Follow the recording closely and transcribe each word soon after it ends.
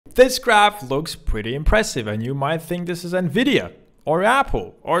This graph looks pretty impressive and you might think this is Nvidia or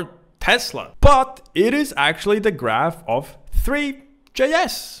Apple or Tesla, but it is actually the graph of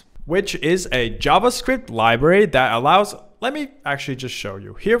threejs, which is a JavaScript library that allows, let me actually just show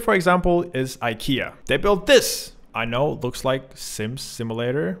you. Here, for example, is IKEA. They built this. I know, looks like Sims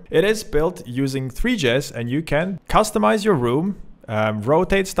Simulator. It is built using threejs and you can customize your room,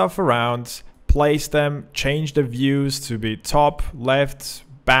 rotate stuff around, place them, change the views to be top, left,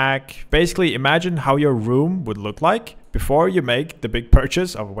 back. Basically, imagine how your room would look like before you make the big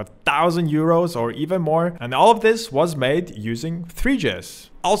purchase of 1,000 euros or even more. And all of this was made using threejs.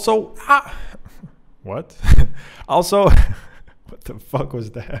 Also, what? Also, what the fuck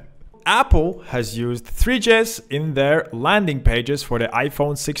was that? Apple has used threejs in their landing pages for the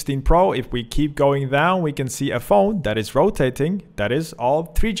iPhone 16 Pro. If we keep going down, we can see a phone that is rotating. That is all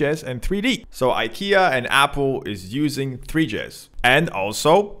threejs and 3D. So IKEA and Apple is using threejs. And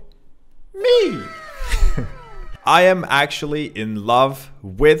also me. I am actually in love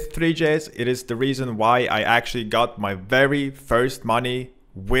with threejs. It is the reason why I actually got my very first money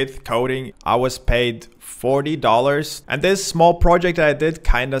with coding. I was paid $40, and this small project that I did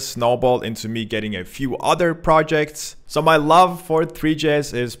kind of snowballed into me getting a few other projects. So my love for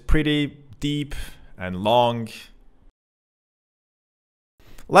threejs is pretty deep and long.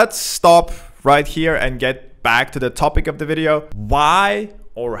 Let's stop right here and get back to the topic of the video. Why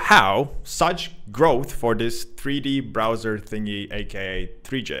or how such growth for this 3D browser thingy, aka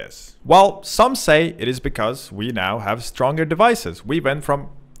threejs? Well, some say it is because we now have stronger devices. We went from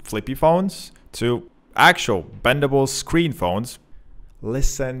flippy phones to actual bendable screen phones.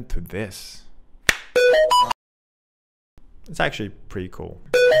 Listen to this. It's actually pretty cool.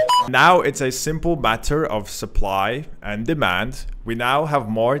 Now it's a simple matter of supply and demand. We now have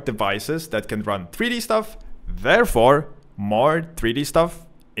more devices that can run 3D stuff, therefore more 3D stuff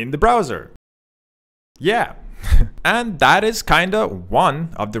in the browser. Yeah. And that is kind of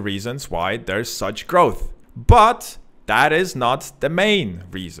one of the reasons why there's such growth. But that is not the main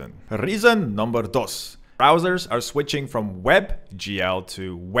reason. Reason number dos. Browsers are switching from WebGL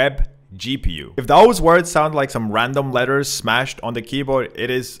to WebGPU. If those words sound like some random letters smashed on the keyboard, it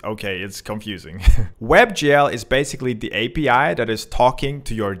is okay, it's confusing. WebGL is basically the API that is talking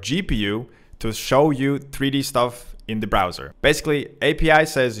to your GPU to show you 3D stuff in the browser. Basically, API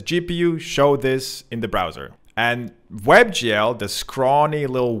says GPU, show this in the browser. And WebGL, the scrawny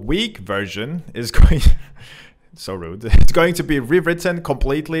little weak version, is going... so rude. It's going to be rewritten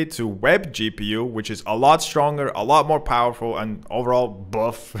completely to WebGPU, which is a lot stronger, a lot more powerful, and overall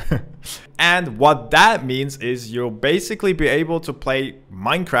buff. And what that means is you'll basically be able to play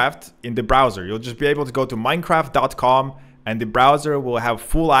Minecraft in the browser. You'll just be able to go to minecraft.com and the browser will have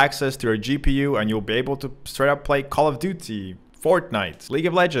full access to your GPU and you'll be able to straight up play Call of Duty, Fortnite, League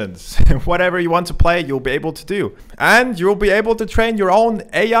of Legends, whatever you want to play, you'll be able to do. And you'll be able to train your own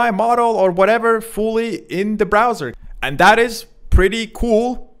AI model or whatever fully in the browser. And that is pretty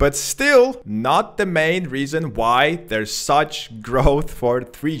cool, but still not the main reason why there's such growth for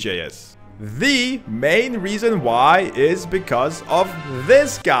threejs. The main reason why is because of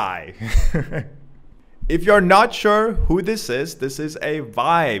this guy. If you're not sure who this is a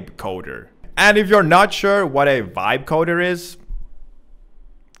vibe coder. And if you're not sure what a vibe coder is,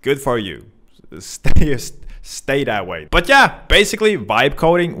 good for you. Stay that way. But yeah, basically vibe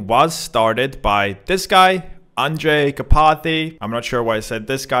coding was started by this guy, Andrej Karpathy. I'm not sure why I said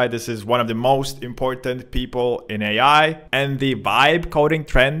this guy. This is one of the most important people in AI. And the vibe coding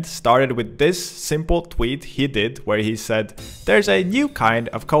trend started with this simple tweet he did where he said, there's a new kind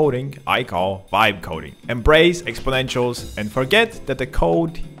of coding I call vibe coding. Embrace exponentials and forget that the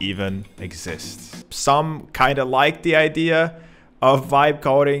code even exists. Some kind of like the idea of vibe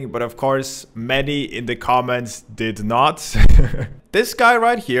coding, but of course many in the comments did not. This guy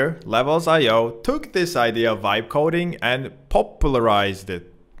right here, Levels.io, took this idea of vibe coding and popularized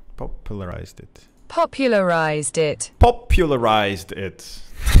it.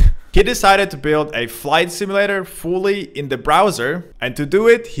 He decided to build a flight simulator fully in the browser, and to do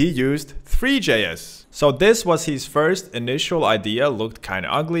it he used threejs. So this was his first initial idea, looked kind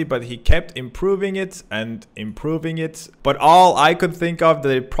of ugly, but he kept improving it and improving it. But all I could think of that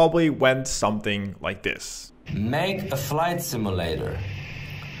it probably went something like this. Make a flight simulator.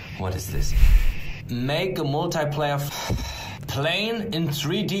 What is this? Make a multiplayer plane in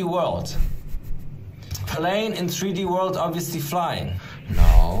 3D world. Plane in 3D world, obviously flying.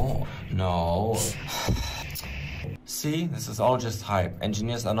 No. See, this is all just hype.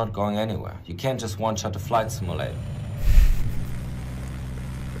 Engineers are not going anywhere. You can't just one-shot a flight simulator.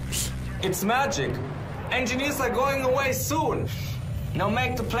 It's magic. Engineers are going away soon. Now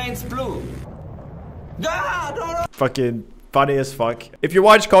make the planes blue. Ah, no. Fucking funny as fuck. If you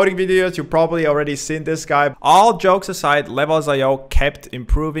watch coding videos, you've probably already seen this guy. All jokes aside, Levels.io kept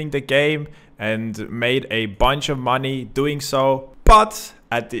improving the game and made a bunch of money doing so. But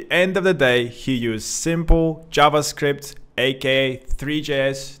at the end of the day, he used simple JavaScript, aka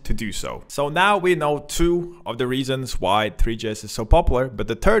threejs, to do so. So now we know 2 of the reasons why threejs is so popular, but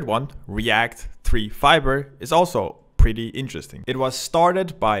the third one, React 3 Fiber, is also pretty interesting. It was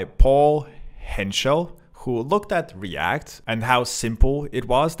started by Paul Henschel, who looked at React and how simple it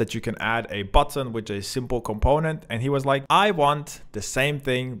was that you can add a button with a simple component, and he was like, I want the same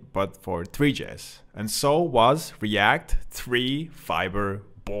thing but for threejs. And so was React 3 Fiber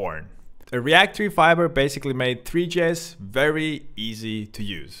born. The React 3 Fiber basically made threejs very easy to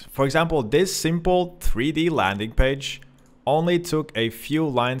use. For example, this simple 3D landing page only took a few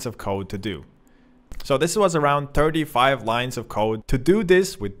lines of code to do. So this was around 35 lines of code. To do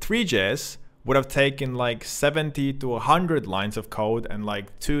this with threejs would have taken like 70 to 100 lines of code and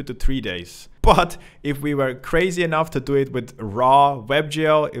like 2 to 3 days. But if we were crazy enough to do it with raw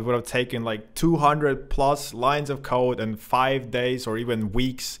WebGL, it would have taken like 200 plus lines of code and 5 days or even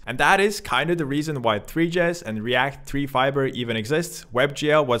weeks. And that is kind of the reason why threejs and React 3 Fiber even exists.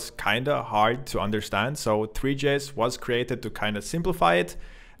 WebGL was kind of hard to understand, so threejs was created to kind of simplify it.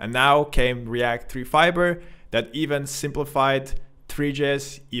 And now came React 3 Fiber that even simplified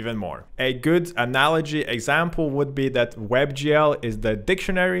threejs even more. A good analogy example would be that WebGL is the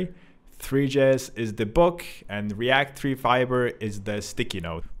dictionary, threejs is the book, and React 3 Fiber is the sticky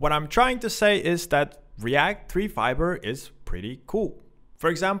note. What I'm trying to say is that React 3 Fiber is pretty cool. For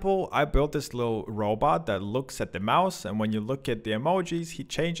example, I built this little robot that looks at the mouse, and when you look at the emojis, he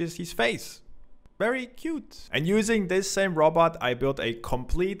changes his face. Very cute. And using this same robot, I built a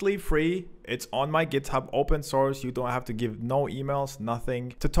completely free, it's on my GitHub, open source, you don't have to give no emails,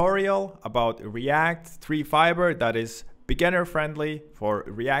 nothing, tutorial about React 3 Fiber that is beginner friendly for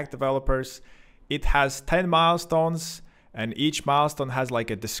React developers. It has 10 milestones, and each milestone has like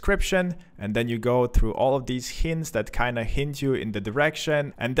a description, and then you go through all of these hints that kind of hint you in the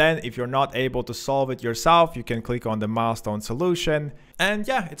direction. And then if you're not able to solve it yourself, you can click on the milestone solution. And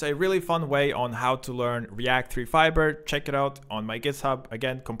yeah, it's a really fun way on how to learn React 3 Fiber. Check it out on my GitHub.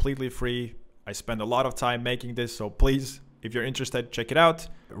 Again, completely free. I spend a lot of time making this, so please, if you're interested, check it out.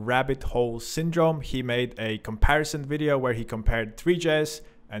 Rabbit Hole Syndrome, he made a comparison video where he compared threejs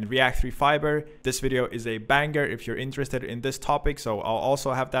and React 3 Fiber. This video is a banger if you're interested in this topic, so I'll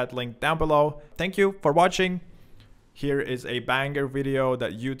also have that link down below. Thank you for watching. Here is a banger video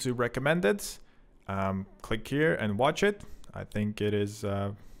that YouTube recommended. Click here and watch it. I think it is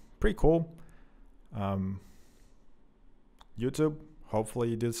pretty cool. YouTube, hopefully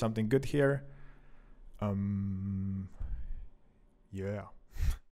you did something good here. Yeah.